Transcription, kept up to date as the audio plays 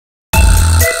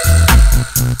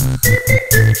Hey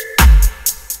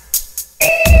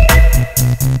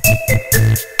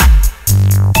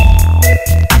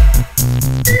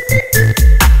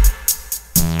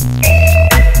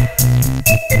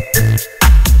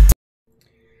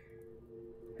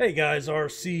guys,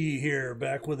 RC here,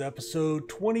 back with episode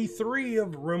 23 of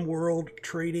RimWorld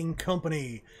Trading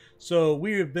Company. So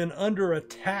we have been under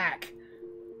attack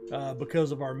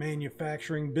because of our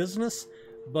manufacturing business,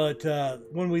 but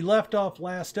when we left off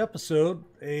last episode,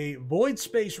 a void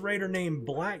space raider named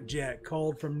Blackjack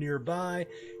called from nearby.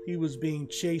 He was being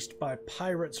chased by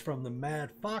pirates from the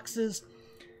Mad Foxes.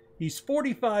 He's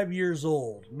 45 years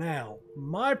old. Now,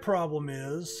 my problem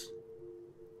is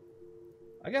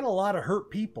I got a lot of hurt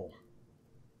people.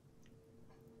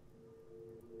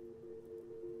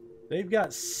 They've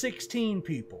got 16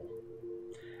 people.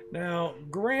 Now,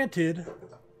 granted,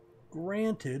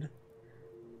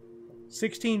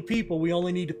 16 people, we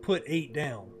only need to put 8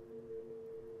 down.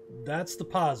 That's the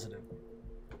positive.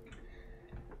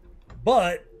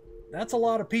 But that's a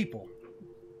lot of people.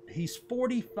 He's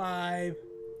 45.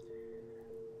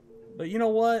 But you know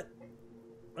what?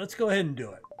 Let's go ahead and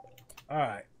do it. All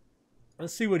right.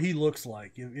 Let's see what he looks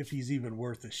like, if he's even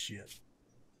worth a shit.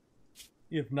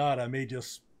 If not, I may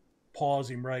just pause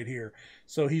him right here.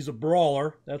 So he's a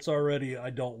brawler. That's already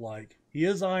I don't like. He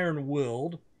is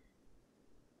iron-willed.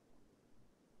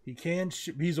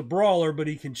 He's a brawler, but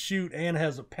he can shoot and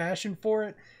has a passion for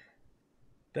it.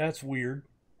 That's weird.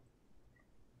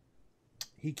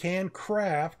 He can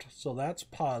craft, so that's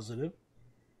positive.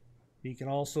 He can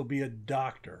also be a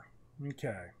doctor.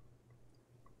 Okay.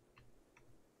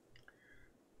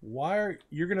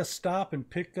 You're going to stop and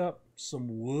pick up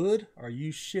some wood? Are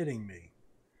you shitting me?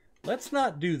 Let's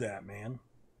not do that, man.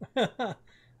 How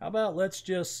about let's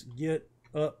just get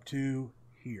up to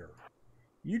here.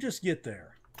 You just get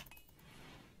there.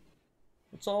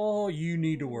 That's all you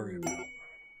need to worry about.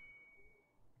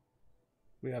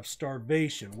 We have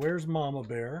starvation. Where's Mama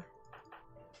Bear?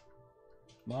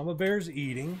 Mama Bear's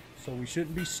eating, so we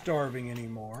shouldn't be starving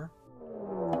anymore.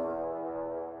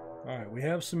 Alright, we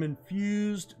have some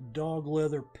infused dog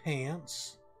leather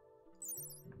pants.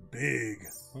 Big.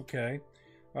 Okay.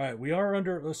 Alright, we are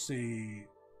under, let's see,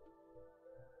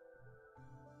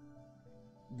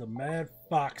 the Mad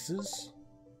Foxes.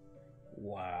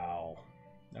 Wow.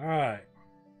 Alright.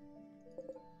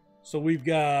 So we've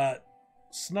got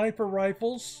sniper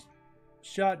rifles,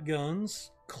 shotguns,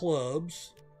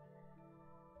 clubs,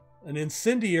 an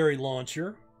incendiary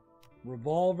launcher,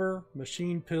 revolver,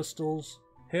 machine pistols,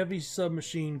 heavy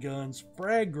submachine guns,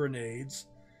 frag grenades,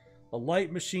 a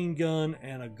light machine gun,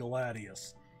 and a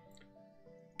gladius.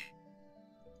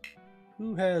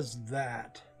 Who has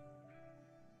that?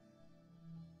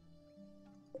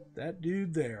 That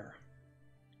dude there.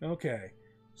 Okay,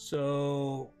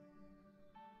 so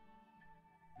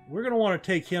we're going to want to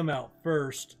take him out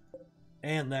first,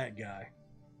 and that guy.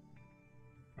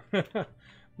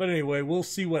 But anyway, we'll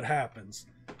see what happens.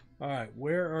 All right,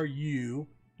 where are you?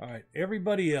 All right,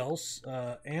 everybody else,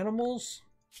 animals,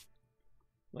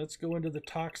 let's go into the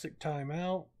toxic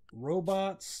timeout.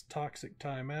 Robots, toxic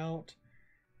timeout.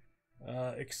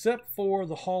 Except for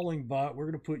the hauling bot, we're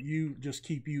going to put you, just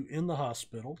keep you in the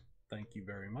hospital. Thank you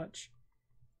very much.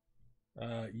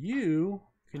 Can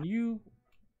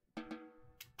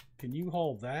you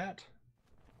haul that?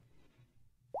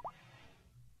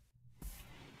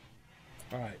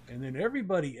 All right, and then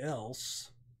everybody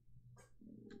else.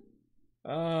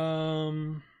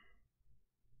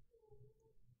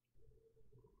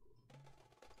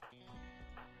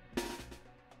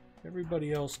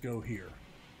 Everybody else go here.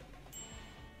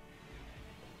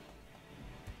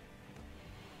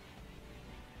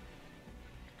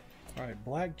 All right,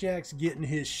 Blackjack's getting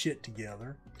his shit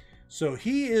together. So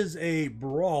he is a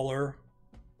brawler.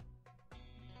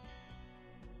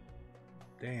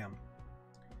 Damn.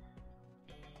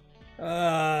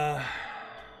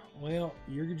 Well,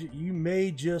 you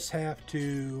may just have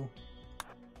to.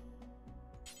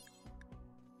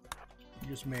 You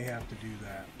just may have to do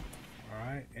that. All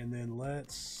right, and then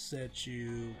let's set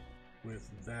you with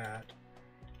that.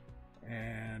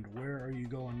 And where are you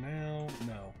going now?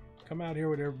 No, come out here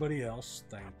with everybody else.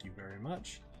 Thank you very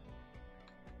much.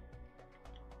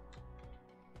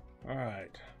 All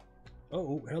right.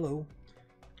 Oh, hello.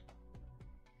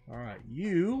 All right,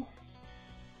 you.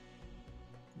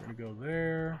 We're gonna go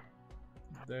there,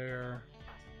 there,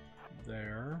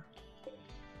 there,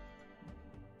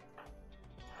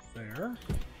 there.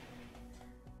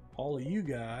 All of you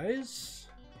guys,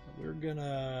 we're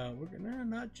gonna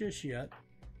not just yet.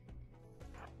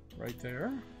 Right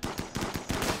there.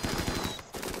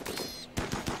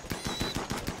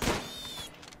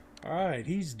 Alright,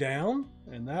 he's down.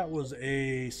 And that was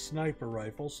a sniper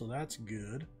rifle, so that's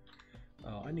good.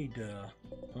 I need to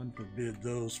unforbid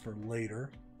those for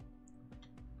later.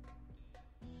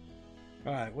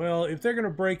 Alright, well, if they're going to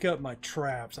break up my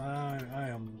traps, I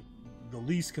am the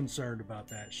least concerned about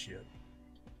that shit.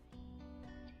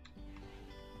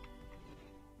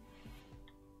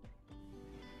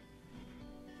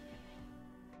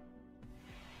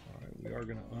 Alright, we are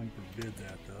going to unforbid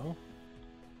that, though.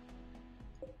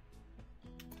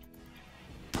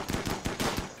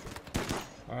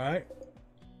 Alright.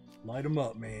 Light them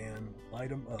up, man. Light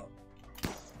them up.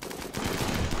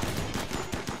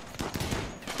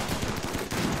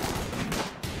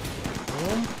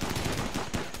 Boom.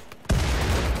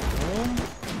 Boom.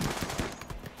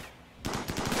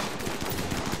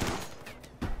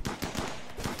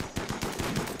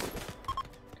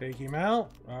 Take him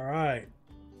out. Alright.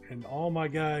 And all my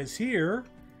guys here,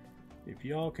 if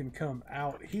y'all can come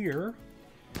out here,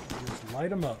 just light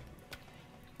them up.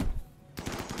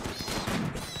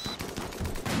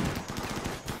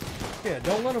 Yeah,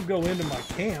 don't let them go into my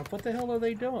camp. What the hell are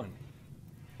they doing?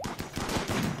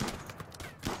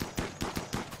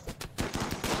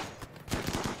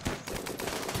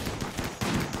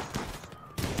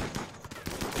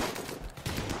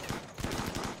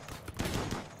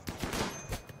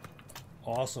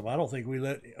 Awesome. I don't think we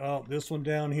let... Oh, this one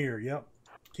down here. Yep.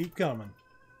 Keep coming.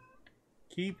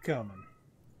 Keep coming.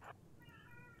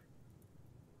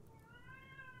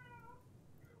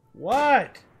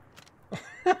 What?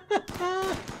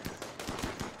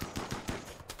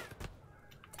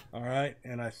 Alright,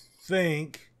 and I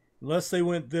think, unless they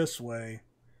went this way,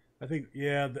 I think,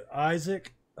 yeah,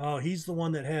 Isaac, oh, he's the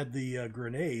one that had the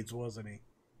grenades, wasn't he?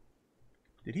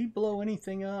 Did he blow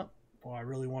anything up? Oh, I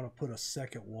really want to put a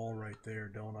second wall right there,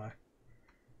 don't I?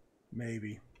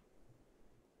 Maybe.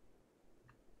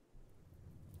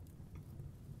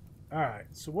 Alright,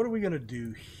 so what are we going to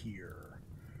do here?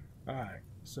 Alright,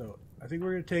 so I think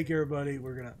we're going to take everybody,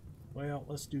 we're going to, well,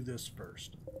 let's do this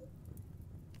first.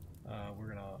 We're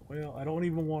going to, well, I don't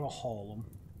even want to haul them.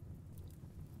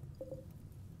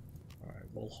 Alright,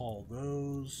 we'll haul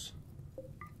those.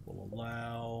 We'll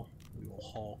allow, we will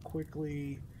haul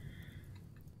quickly.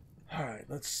 Alright,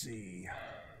 let's see.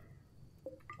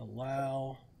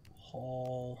 Allow,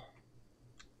 haul.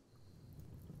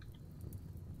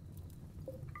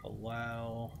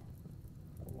 Allow,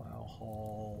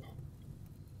 haul.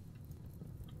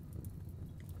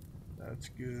 That's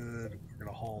good. We're going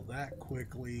to haul that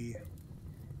quickly.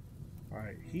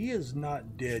 Alright, he is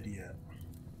not dead yet.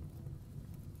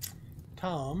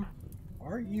 Tom,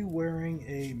 aren't you wearing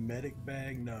a medic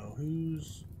bag? No.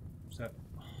 Is that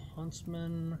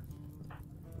Huntsman?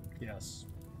 Yes.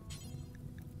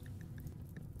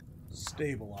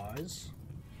 Stabilize.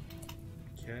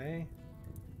 Okay.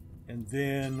 And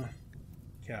then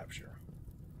capture.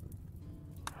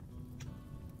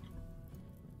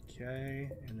 Okay,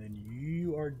 and then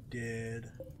you are dead.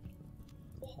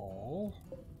 Haul.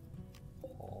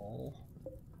 Haul.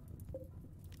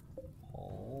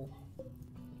 Haul.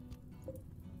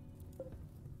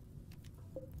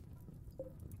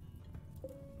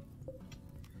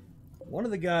 One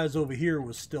of the guys over here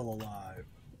was still alive.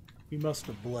 He must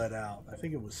have bled out. I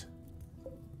think it was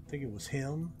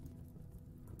him.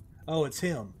 Oh, it's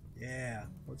him. Yeah.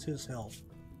 What's his health?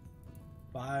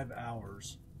 5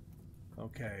 hours.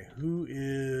 Okay, who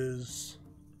is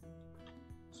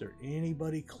there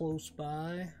anybody close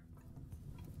by?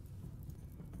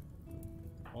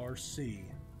 RC.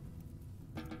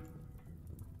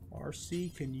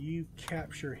 RC, can you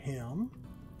capture him?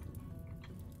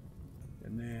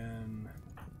 And then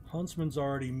Huntsman's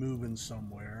already moving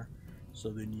somewhere. So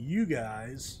then you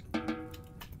guys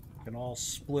can all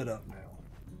split up now.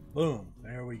 Boom,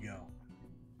 there we go.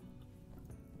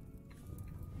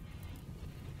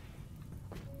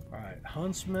 Alright,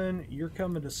 Huntsman, you're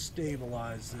coming to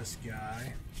stabilize this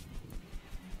guy.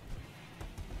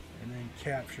 And then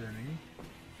capturing him.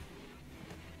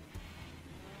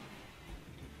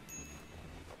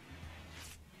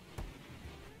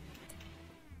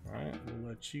 Alright, we'll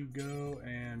let you go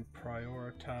and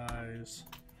prioritize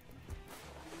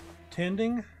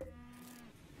tending.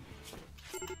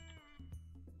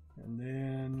 And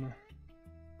then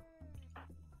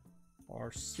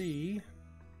RC.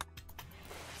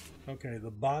 Okay, the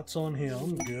bot's on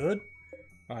him. Good.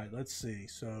 All right, let's see.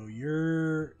 So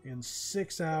you're in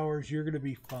 6 hours. You're going to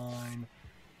be fine.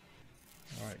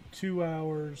 All right, 2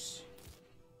 hours.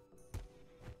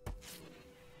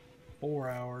 4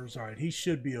 hours. All right, he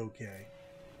should be okay.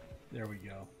 There we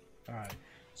go. All right,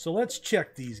 so let's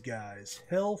check these guys.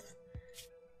 Health.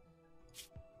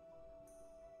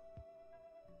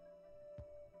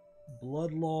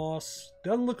 blood loss.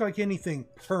 Doesn't look like anything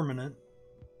permanent.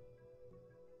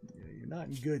 Yeah, you're not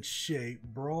in good shape.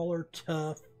 Brawler,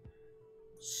 tough.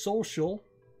 Social.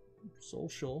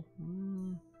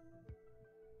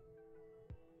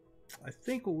 I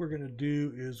think what we're going to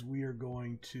do is we are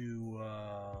going to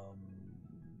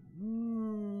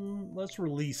let's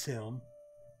release him.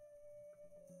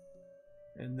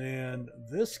 And then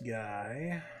this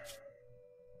guy,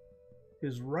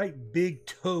 his right big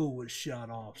toe was shot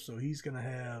off, so he's going to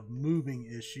have moving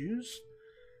issues.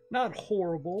 Not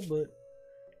horrible, but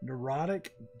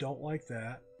neurotic, don't like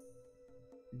that.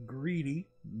 Greedy,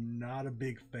 not a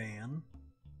big fan.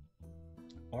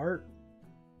 Art,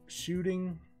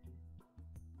 shooting.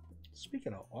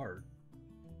 Speaking of art,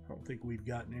 I don't think we've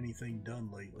gotten anything done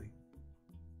lately.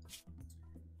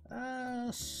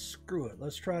 Screw it.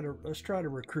 Let's try to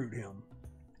recruit him.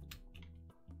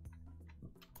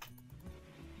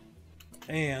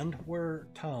 And where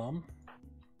Tom,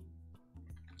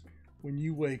 when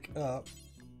you wake up,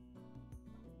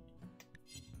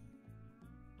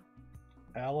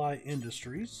 Ally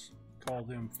Industries, call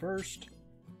them first,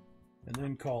 and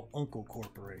then call Uncle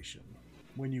Corporation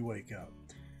when you wake up.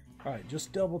 All right,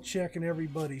 just double checking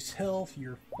everybody's health.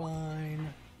 You're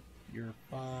fine. You're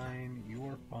fine.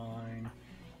 You're fine.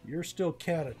 You're still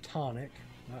catatonic.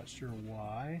 Not sure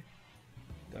why.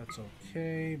 That's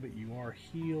okay, but you are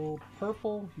healed.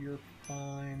 Purple, you're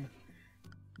fine.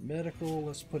 Medical,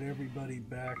 let's put everybody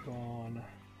back on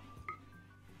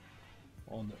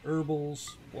the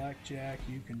herbals. Blackjack,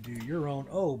 you can do your own.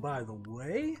 Oh, by the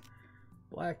way,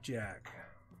 Blackjack,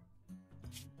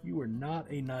 you are not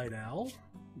a night owl.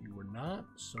 You were not,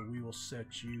 so we will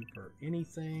set you for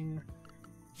anything.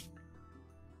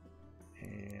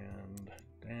 And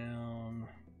down.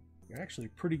 You're actually a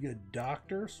pretty good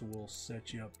doctor, so we'll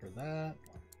set you up for that.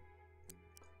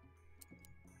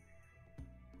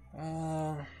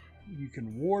 You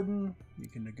can warden, you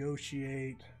can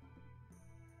negotiate.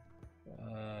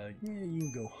 Yeah, you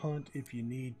can go hunt if you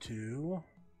need to.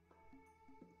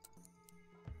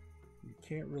 You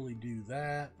can't really do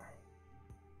that.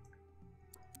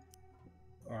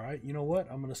 Alright, you know what?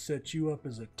 I'm going to set you up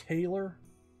as a tailor.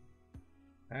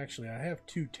 Actually, I have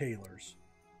 2 tailors,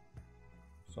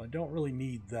 so I don't really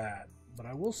need that. But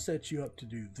I will set you up to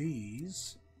do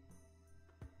these.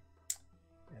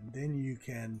 And then you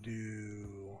can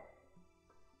do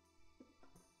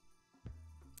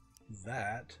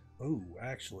that. Oh,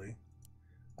 actually,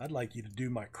 I'd like you to do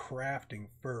my crafting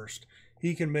first.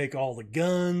 He can make all the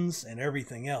guns and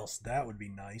everything else. That would be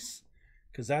nice,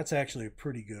 because that's actually a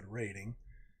pretty good rating.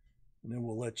 And then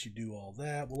we'll let you do all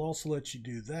that. We'll also let you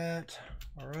do that.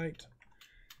 All right.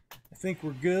 I think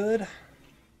we're good.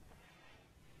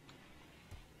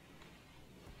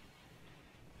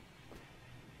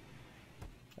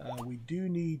 We do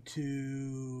need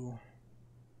to...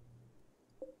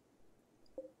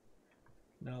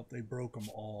 Nope, they broke them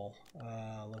all.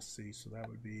 Let's see. So that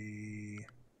would be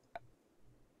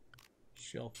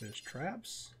shellfish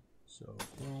traps. So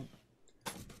boom,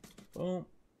 boom,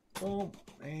 boom,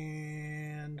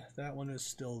 and that one is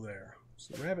still there.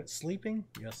 So the rabbit sleeping?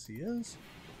 Yes, he is.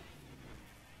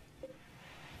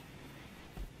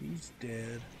 He's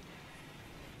dead.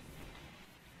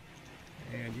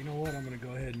 And you know what? I'm going to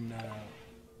go ahead and...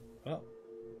 oh,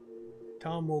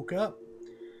 Tom woke up.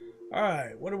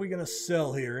 Alright, what are we going to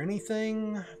sell here?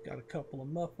 Anything? Got a couple of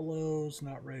muffalos,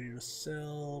 not ready to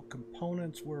sell.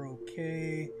 Components, we're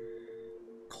okay.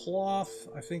 Cloth,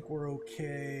 I think we're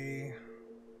okay.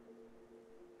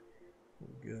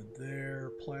 We're good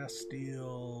there.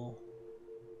 Plasteel.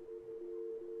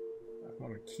 I'm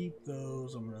going to keep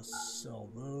those. I'm going to sell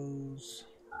those.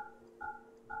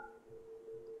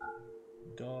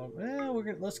 Dog,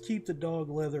 let's keep the dog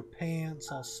leather pants.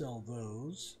 I'll sell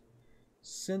those.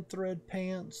 Synthread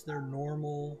pants, they're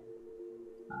normal.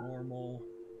 We're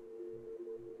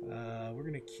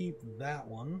gonna keep that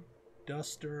one.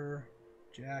 Duster,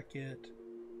 jacket,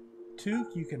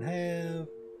 toque you can have.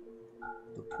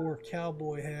 The poor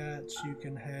cowboy hats you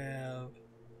can have.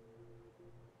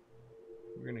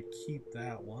 We're gonna keep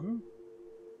that one.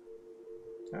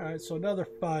 All right, so another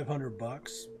 500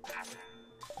 bucks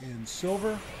in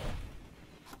silver.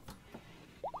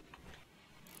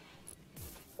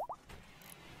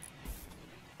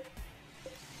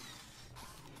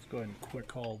 Go ahead and quick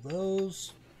haul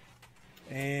those.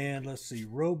 And let's see,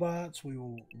 robots, we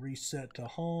will reset to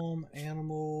home.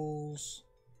 Animals,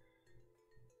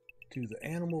 to the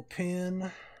animal pen.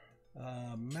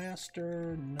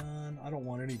 Master, none. I don't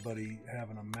want anybody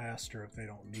having a master if they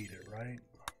don't need it, right?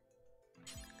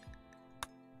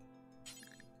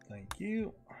 Thank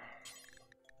you.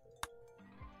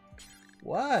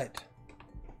 What?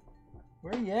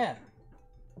 Where you at?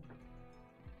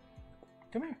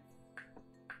 Come here.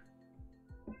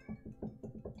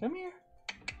 Come here.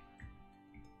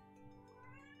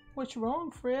 What's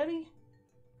wrong, Freddy?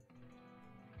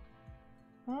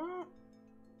 Huh?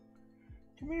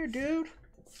 Come here, dude.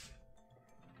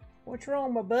 What's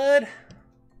wrong, my bud?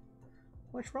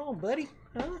 What's wrong, buddy?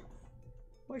 Huh?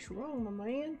 What's wrong, my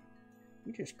man?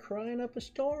 You're just crying up a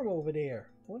storm over there.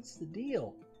 What's the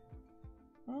deal?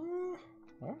 Oh,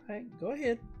 all right, go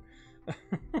ahead.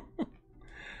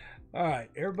 All right,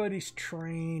 everybody's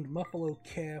trained. Buffalo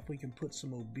calf, we can put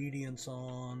some obedience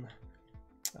on.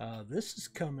 This is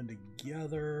coming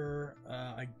together.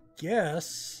 I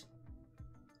guess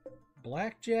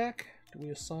blackjack. Do we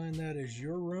assign that as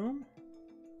your room?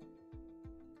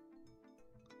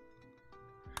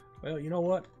 Well, you know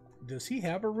what? Does he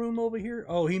have a room over here?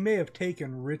 Oh, he may have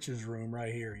taken Rich's room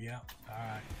right here. Yeah. All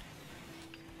right.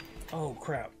 Oh,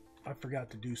 crap. I forgot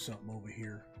to do something over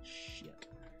here. Shit.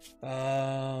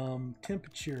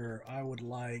 Temperature. I would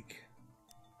like...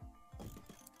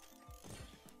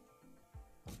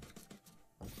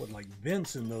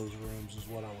 vents in those rooms is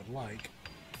what I would like.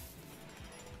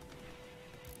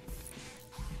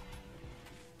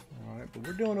 All right, but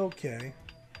we're doing okay.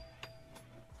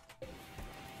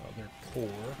 Oh, they're poor.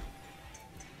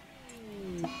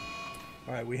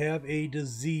 All right, we have a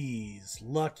disease.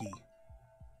 Lucky.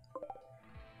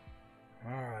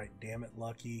 All right, damn it,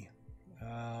 Lucky.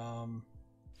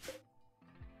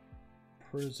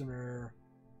 Prisoner.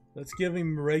 Let's give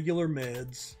him regular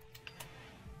meds.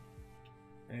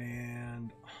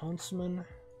 And Huntsman.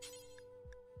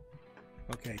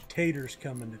 Okay, Tater's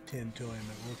coming to tend to him,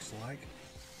 it looks like.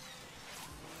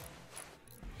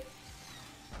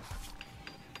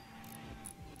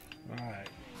 Alright.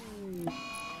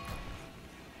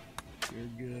 You're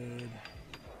good.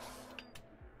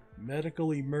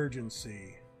 Medical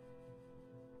emergency.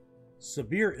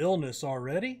 Severe illness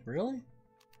already? Really?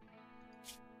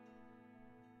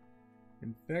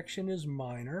 Infection is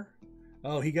minor.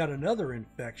 Oh, he got another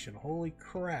infection. Holy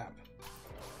crap.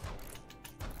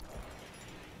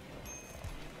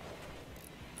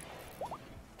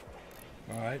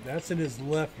 Alright, that's in his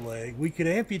left leg. We could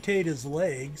amputate his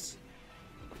legs.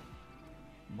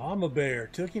 Mama Bear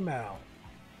took him out.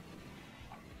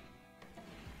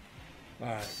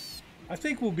 Alright. I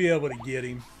think we'll be able to get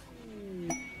him.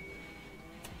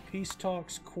 Peace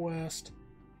Talks quest.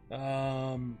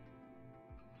 I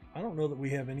don't know that we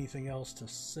have anything else to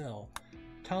sell.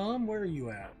 Tom, where are you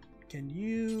at? Can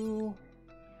you...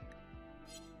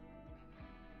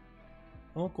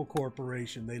 Uncle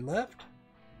Corporation, they left?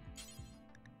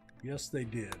 Yes, they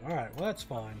did. Alright, well, that's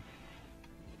fine.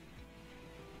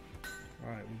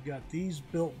 Alright, we've got these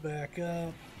built back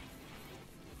up.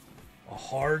 A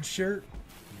hard shirt?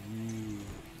 Ooh.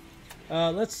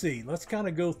 Let's see. Let's kind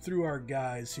of go through our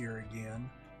guys here again.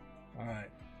 Alright.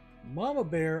 Mama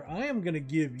Bear, I am going to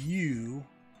give you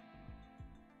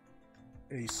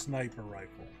a sniper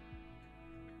rifle.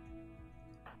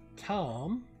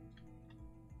 Tom,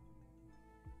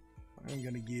 I'm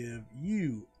going to give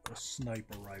you a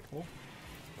sniper rifle.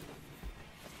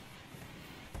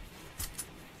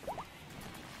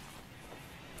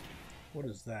 What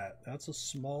is that? That's a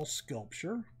small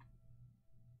sculpture.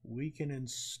 We can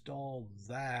install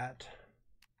that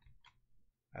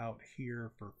out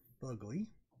here for Fugly.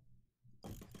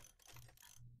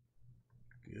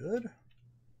 Good.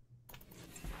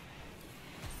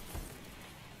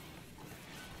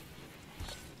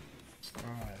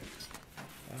 Alright.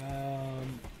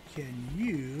 Can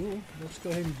you... Let's go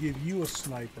ahead and give you a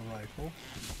sniper rifle.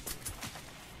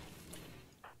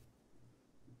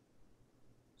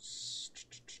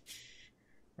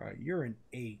 Alright, you're an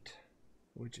 8,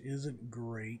 which isn't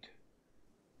great.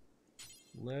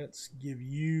 Let's give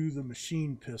you the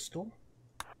machine pistol.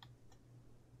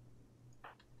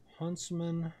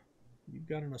 Huntsman, you've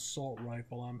got an assault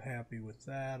rifle. I'm happy with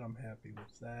that. I'm happy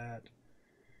with that.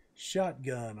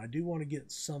 Shotgun, I do want to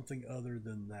get something other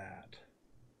than that.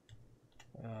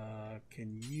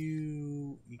 Can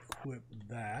you equip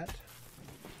that?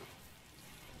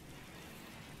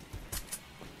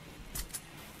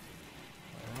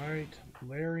 Alright,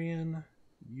 Larian,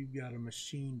 you've got a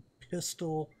machine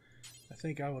pistol. I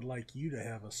think I would like you to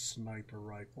have a sniper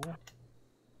rifle.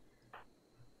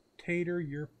 Tater,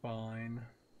 you're fine.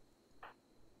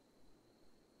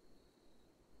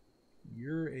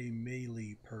 You're a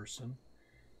melee person.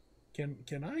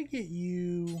 Can I get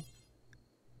you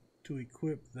to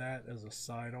equip that as a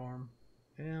sidearm?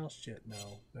 Oh shit,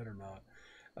 no, better not.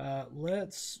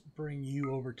 Let's bring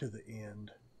you over to the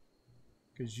end,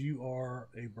 because you are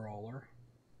a brawler.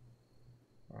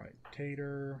 Alright,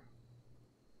 Tater.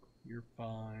 you're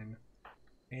fine.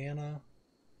 Anna,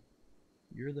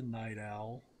 you're the night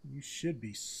owl. You should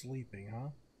be sleeping, huh?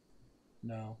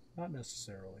 No, not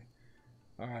necessarily.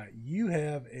 All right, you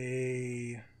have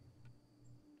a...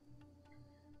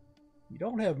 You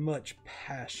don't have much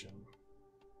passion,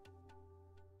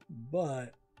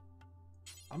 but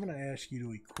I'm going to ask you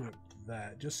to equip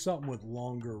that. Just something with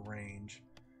longer range.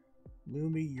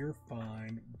 Lumi, you're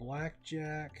fine.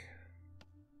 Blackjack.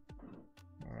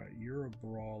 All right, you're a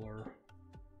brawler.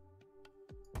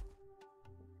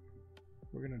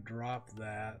 We're going to drop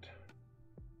that.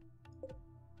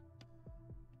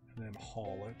 And then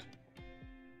haul it.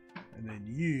 And then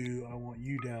you, I want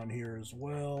you down here as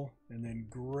well. And then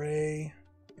gray.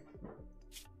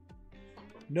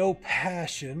 No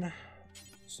passion.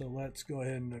 So let's go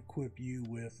ahead and equip you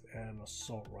with an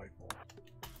assault rifle.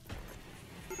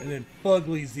 And then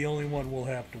Fugly's the only one we'll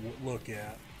have to look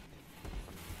at.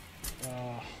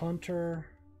 Hunter.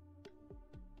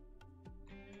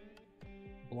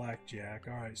 Blackjack.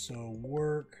 Alright, so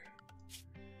work.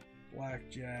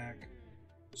 Blackjack.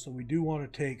 So we do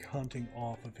want to take hunting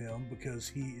off of him because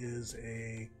he is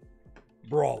a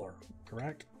brawler,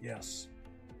 correct? Yes.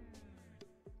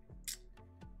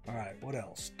 Alright, what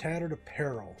else? Tattered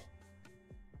apparel.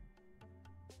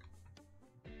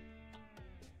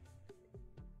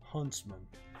 Huntsman.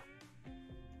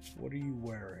 What are you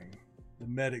wearing? The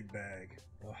medic bag.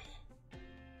 Ugh.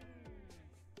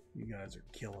 You guys are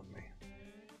killing me.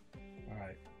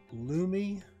 Alright.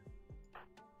 Lumi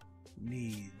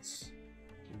needs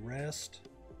rest.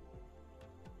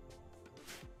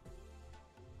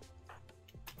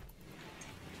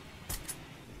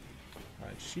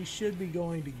 Alright, she should be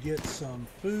going to get some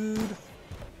food.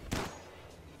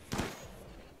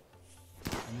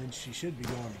 And then she should be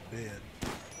going to bed.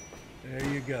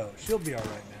 There you go. She'll be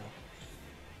alright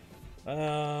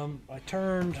now. I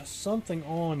turned something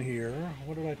on here.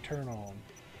 What did I turn on?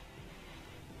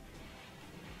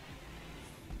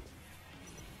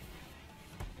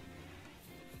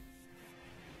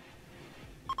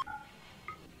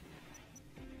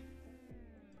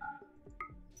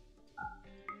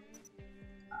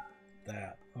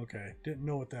 That. Okay. Didn't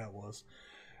know what that was.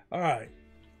 Alright.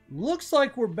 Looks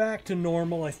like we're back to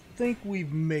normal. I think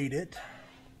we've made it.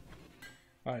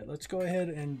 Alright, let's go ahead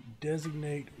and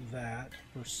designate that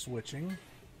for switching.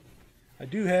 I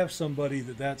do have somebody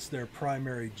that's their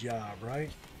primary job,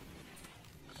 right?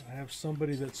 I have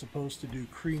somebody that's supposed to do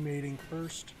cremating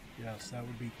first. Yes, that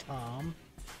would be Tom.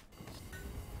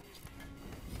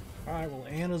 Alright, well,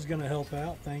 Anna's going to help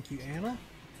out. Thank you, Anna.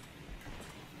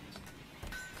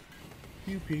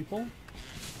 Few people.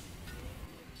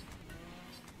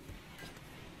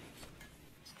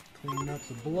 Clean up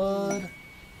the blood.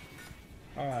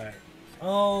 Alright.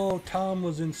 Oh, Tom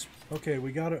was in... Okay,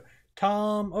 we got it.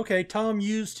 Tom... Okay, Tom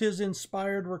used his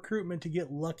inspired recruitment to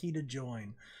get Lucky to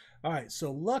join. Alright,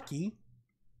 so Lucky...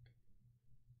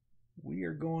 We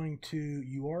are going to...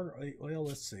 You are... Well,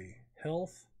 let's see.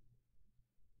 Health.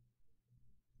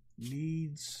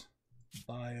 Needs.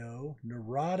 Bio.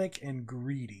 Neurotic and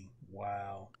greedy.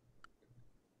 Wow.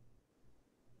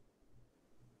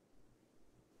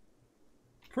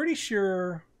 Pretty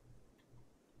sure...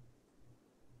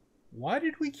 Why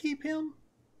did we keep him?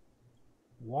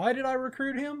 Why did I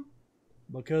recruit him?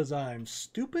 Because I'm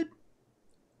stupid?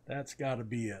 That's got to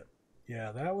be it.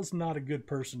 Yeah, that was not a good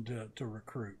person to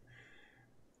recruit.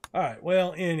 Alright,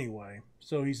 well, anyway.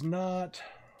 So he's not...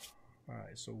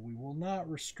 Alright, so we will not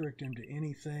restrict him to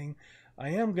anything. I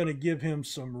am going to give him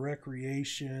some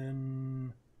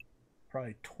recreation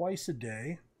probably twice a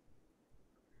day.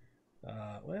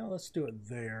 Well, let's do it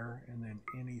there and then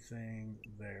anything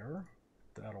there.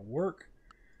 That'll work.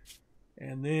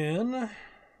 And then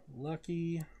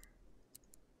Lucky.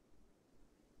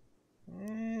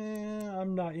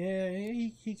 I'm not. Yeah,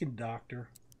 he can doctor.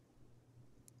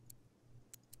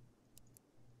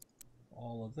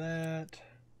 All of that.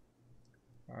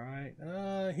 All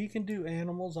right. He can do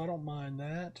animals. I don't mind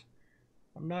that.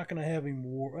 I'm not going to have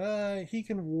him he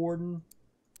can warden.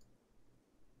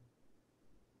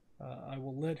 I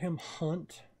will let him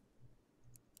hunt.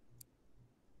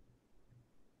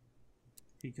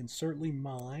 He can certainly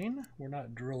mine. We're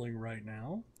not drilling right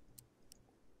now.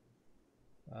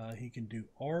 He can do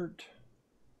art.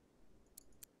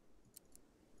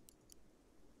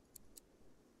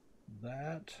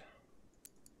 That.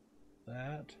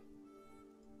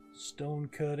 Stone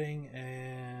cutting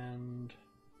and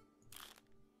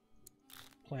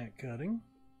plant cutting.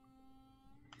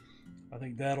 I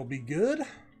think that'll be good.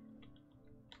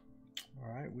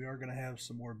 All right, we are going to have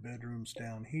some more bedrooms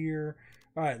down here.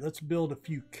 All right, let's build a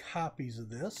few copies of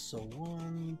this. So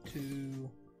 1, 2,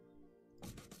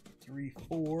 3,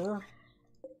 4.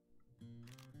 A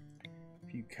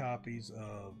few copies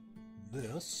of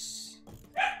this.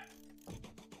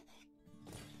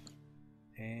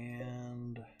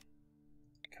 And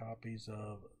copies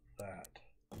of that.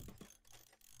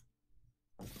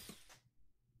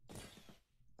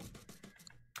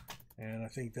 And I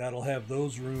think that'll have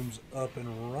those rooms up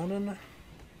and running.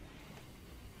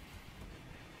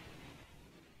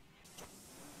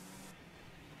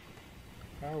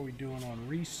 How are we doing on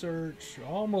research?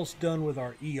 Almost done with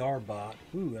our ER bot.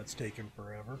 Ooh, that's taken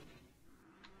forever.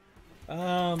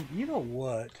 You know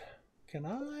what? Can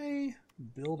I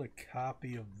build a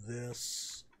copy of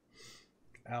this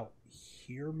out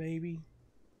here maybe?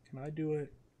 Can I do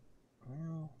it?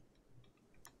 Well,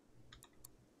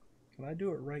 can I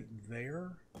do it right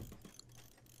there?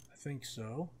 I think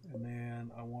so. And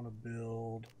then I want to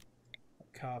build a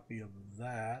copy of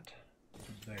that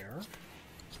there.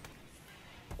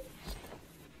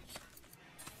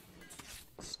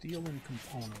 Steel and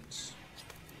components.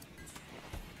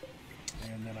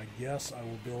 And then I guess I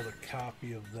will build a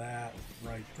copy of that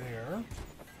right there.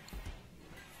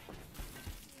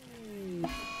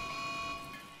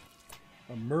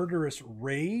 A murderous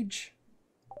rage.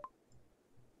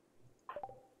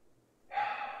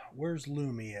 Where's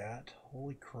Lumi at?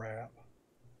 Holy crap.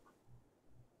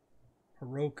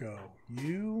 Hiroko,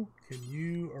 can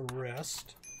you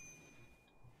arrest?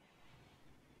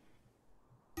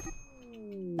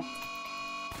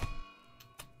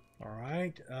 All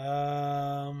right.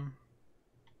 All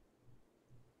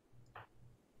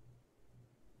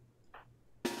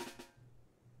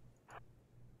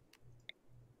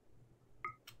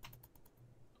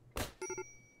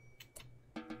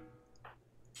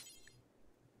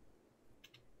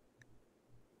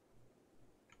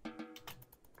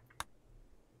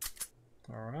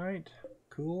right.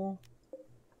 Cool.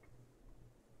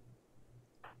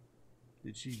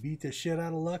 Did she beat the shit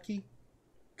out of Lucky?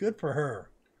 Good for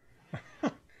her.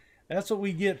 That's what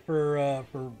we get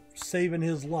for saving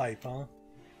his life, huh?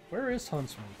 Where is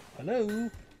Huntsman? Hello?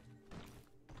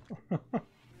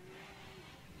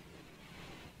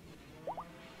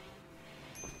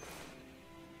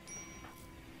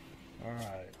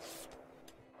 Alright.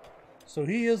 So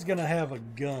he is going to have a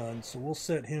gun, so we'll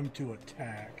set him to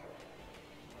attack.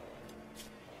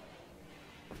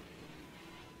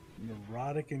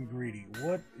 Neurotic and greedy.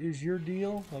 What is your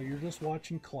deal? Oh, you're just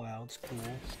watching clouds. Cool.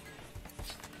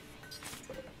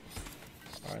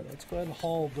 Alright, let's go ahead and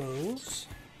haul those.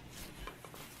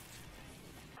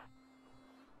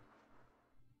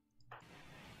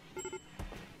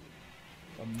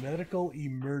 A medical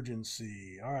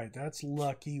emergency. Alright, that's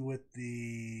Lucky with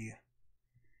the...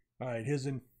 Alright, his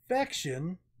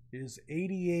infection is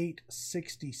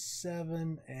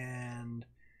 8867 and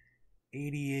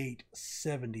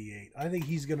 8878. I think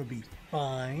he's going to be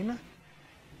fine. Of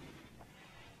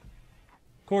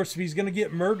course, if he's going to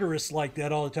get murderous like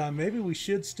that all the time, maybe we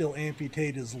should still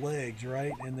amputate his legs,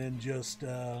 right? And then just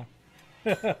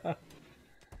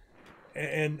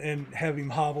and have him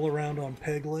hobble around on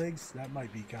peg legs. That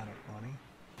might be kind of funny.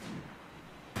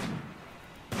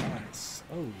 All right.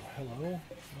 Oh, hello.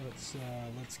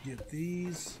 Let's get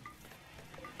these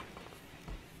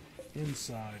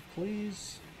inside,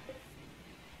 please.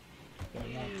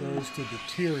 Don't want those to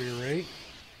deteriorate.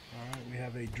 All right, we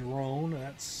have a drone.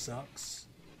 That sucks.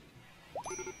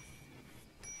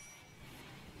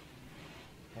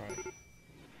 All right.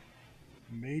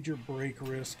 Major break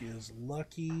risk is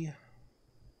Lucky.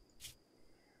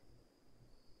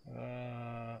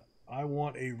 I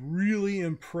want a really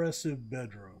impressive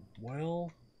bedroom.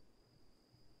 Well,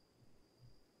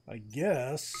 I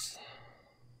guess...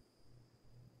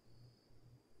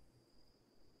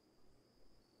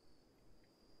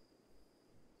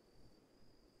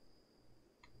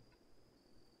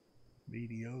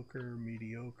 mediocre,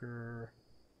 mediocre,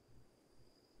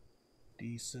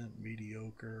 decent,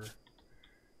 mediocre.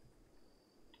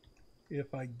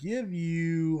 If I give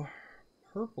you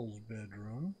Purple's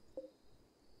bedroom,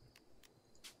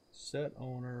 set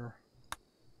owner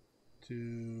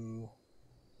to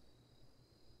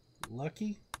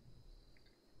Lucky,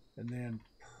 and then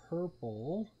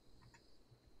Purple,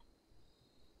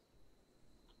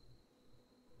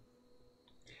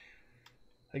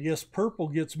 I guess Purple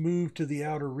gets moved to the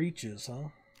outer reaches, huh?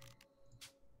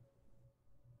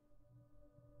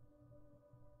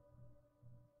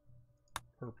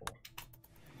 Purple.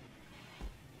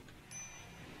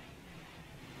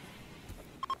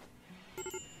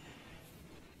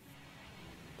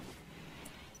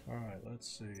 All right, let's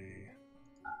see.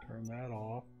 Turn that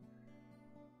off.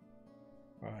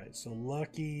 All right, so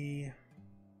Lucky.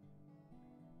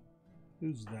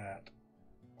 Who's that?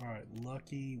 All right,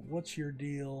 Lucky, what's your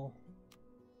deal?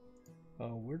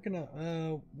 Oh, we're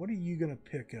gonna, what are you gonna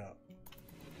pick up?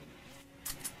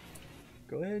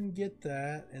 Go ahead and get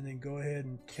that, and then go ahead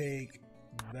and take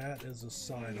that as a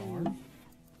sidearm.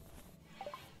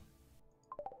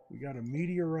 We got a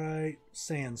meteorite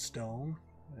sandstone.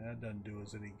 That doesn't do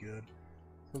us any good.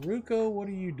 Haruko, what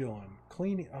are you doing?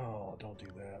 Cleaning. Oh, don't do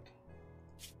that.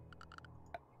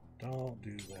 Don't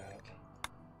do that.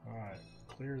 Alright,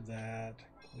 clear that.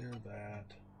 Clear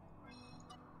that.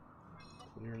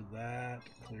 Clear that.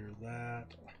 Clear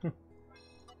that.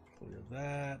 Clear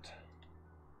that.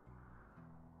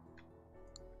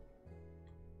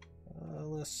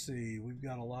 Let's see. We've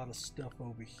got a lot of stuff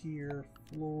over here.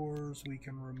 Floors we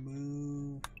can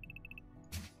remove.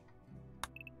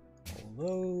 All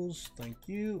those. Thank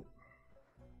you.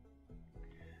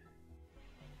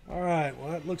 Alright,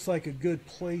 well that looks like a good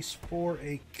place for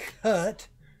a cut.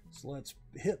 So let's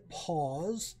hit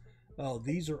pause. Oh,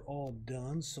 these are all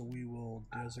done, so we will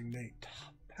designate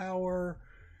top power.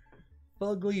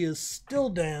 Fugly is still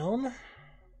down.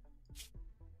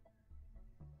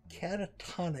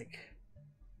 Catatonic.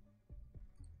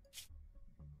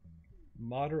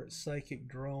 Moderate psychic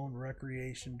drone,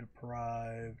 recreation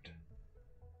deprived.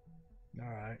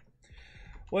 Alright.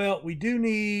 Well, we do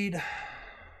need...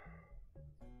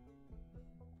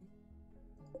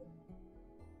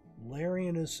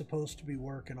 Larian is supposed to be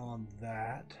working on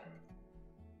that.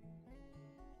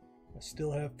 I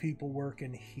still have people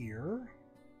working here.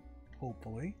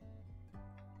 Hopefully.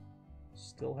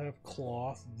 Still have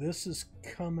cloth. This is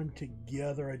coming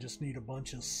together. I just need a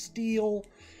bunch of steel.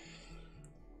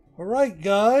 Alright,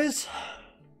 guys.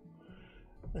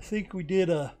 I think we did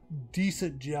a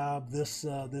decent job this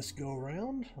go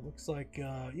around. Looks like,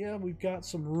 yeah, we've got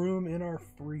some room in our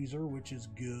freezer, which is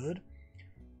good.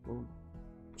 We're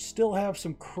still have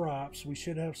some crops. We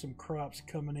should have some crops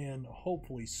coming in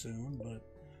hopefully soon, but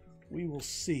we will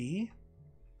see.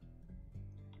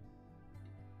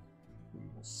 We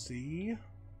will see.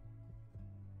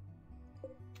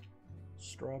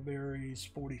 Strawberries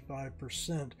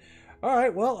 45%. All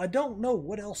right, well, I don't know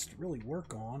what else to really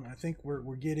work on. I think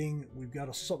we've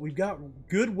got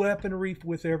good weaponry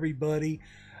with everybody.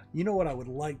 You know what I would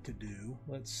like to do?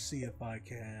 Let's see if I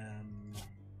can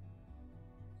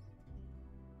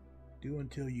do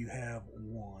until you have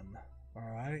one.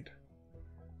 All right.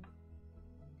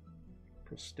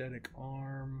 Prosthetic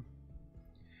arm.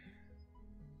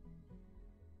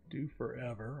 Do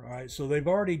forever. All right, so they've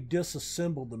already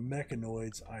disassembled the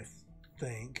mechanoids, I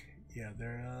think. Yeah,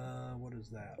 they're, what is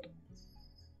that?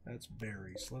 That's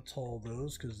berries. Let's haul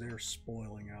those because they're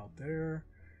spoiling out there.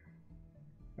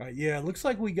 All right, yeah, it looks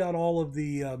like we got all of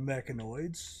the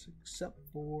mechanoids except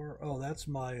for, oh, that's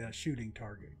my shooting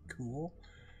target. Cool.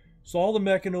 So all the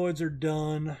mechanoids are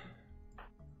done.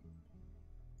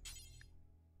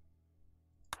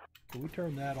 Can we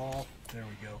turn that off? There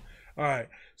we go. All right,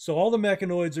 so all the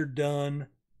mechanoids are done.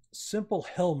 Simple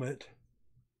helmet.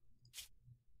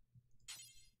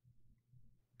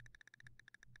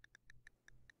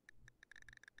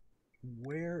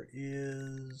 Where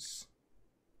is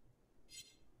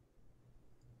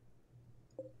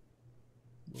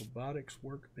robotics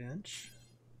workbench?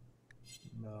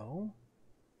 No.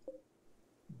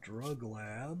 Drug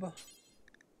lab?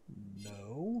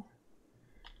 No.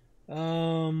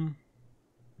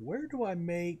 Where do I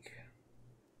make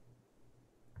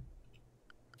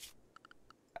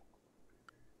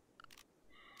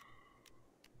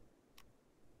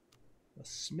a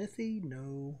smithy?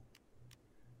 No.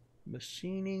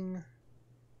 Machining,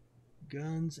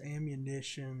 guns,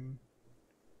 ammunition.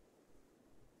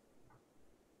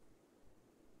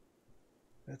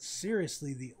 That's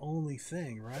seriously the only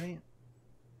thing, right?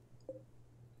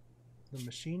 The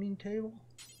machining table?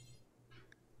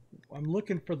 I'm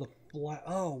looking for the flat.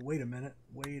 Oh, wait a minute.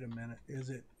 Wait a minute. Is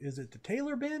it the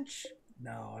tailor bench?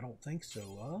 No, I don't think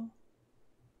so.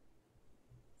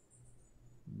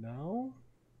 No.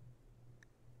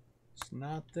 It's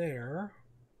not there.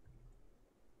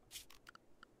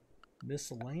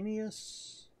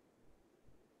 Miscellaneous.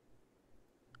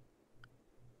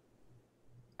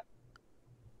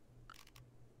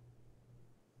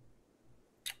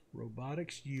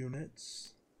 Robotics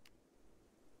units.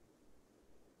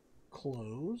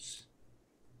 Clothes.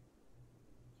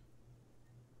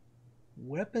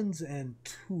 Weapons and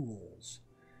tools.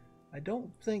 I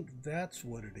don't think that's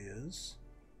what it is.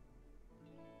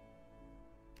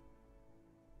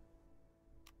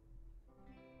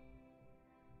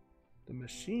 The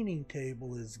machining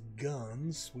table is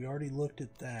guns. We already looked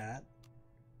at that.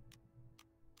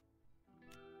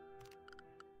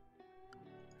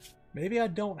 Maybe I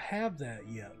don't have that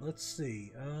yet. Let's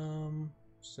see.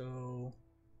 So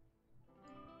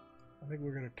I think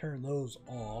we're going to turn those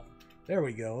off. There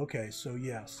we go. Okay, so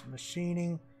yes,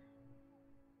 machining,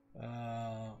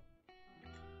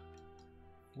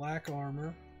 black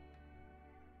armor,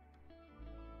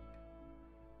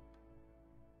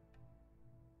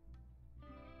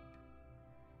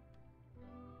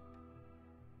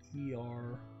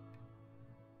 ER,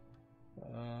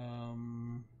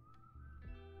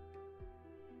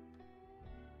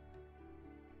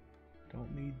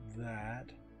 don't need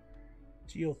that.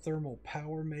 Geothermal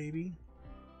power maybe.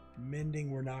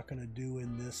 Mending we're not going to do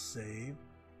in this save.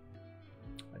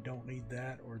 I don't need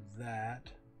that or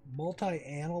that.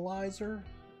 Multi-analyzer,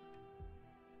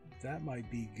 that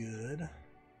might be good.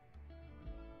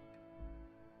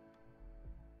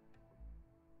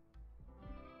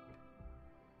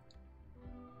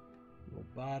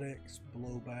 Robotics,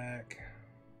 blowback.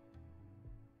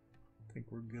 I think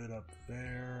we're good up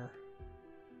there.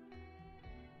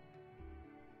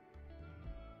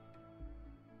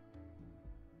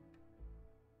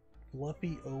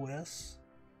 Fluffy OS.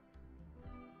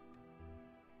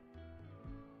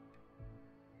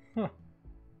 Huh.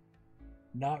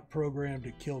 Not programmed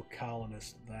to kill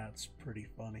colonists. That's pretty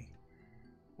funny.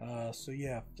 So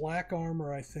yeah, flak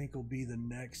armor I think will be the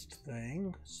next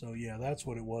thing. So yeah, that's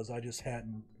what it was. I just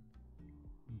hadn't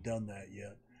done that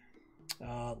yet.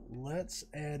 Let's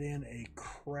add in a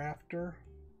crafter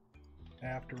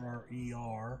after our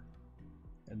ER,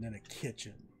 and then a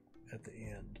kitchen at the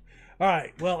end. All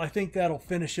right, well, I think that'll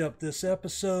finish up this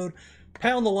episode.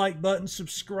 Pound the like button,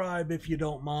 subscribe if you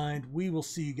don't mind. We will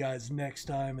see you guys next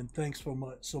time, and thanks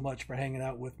so much for hanging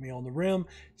out with me on the Rim.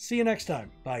 See you next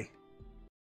time. Bye.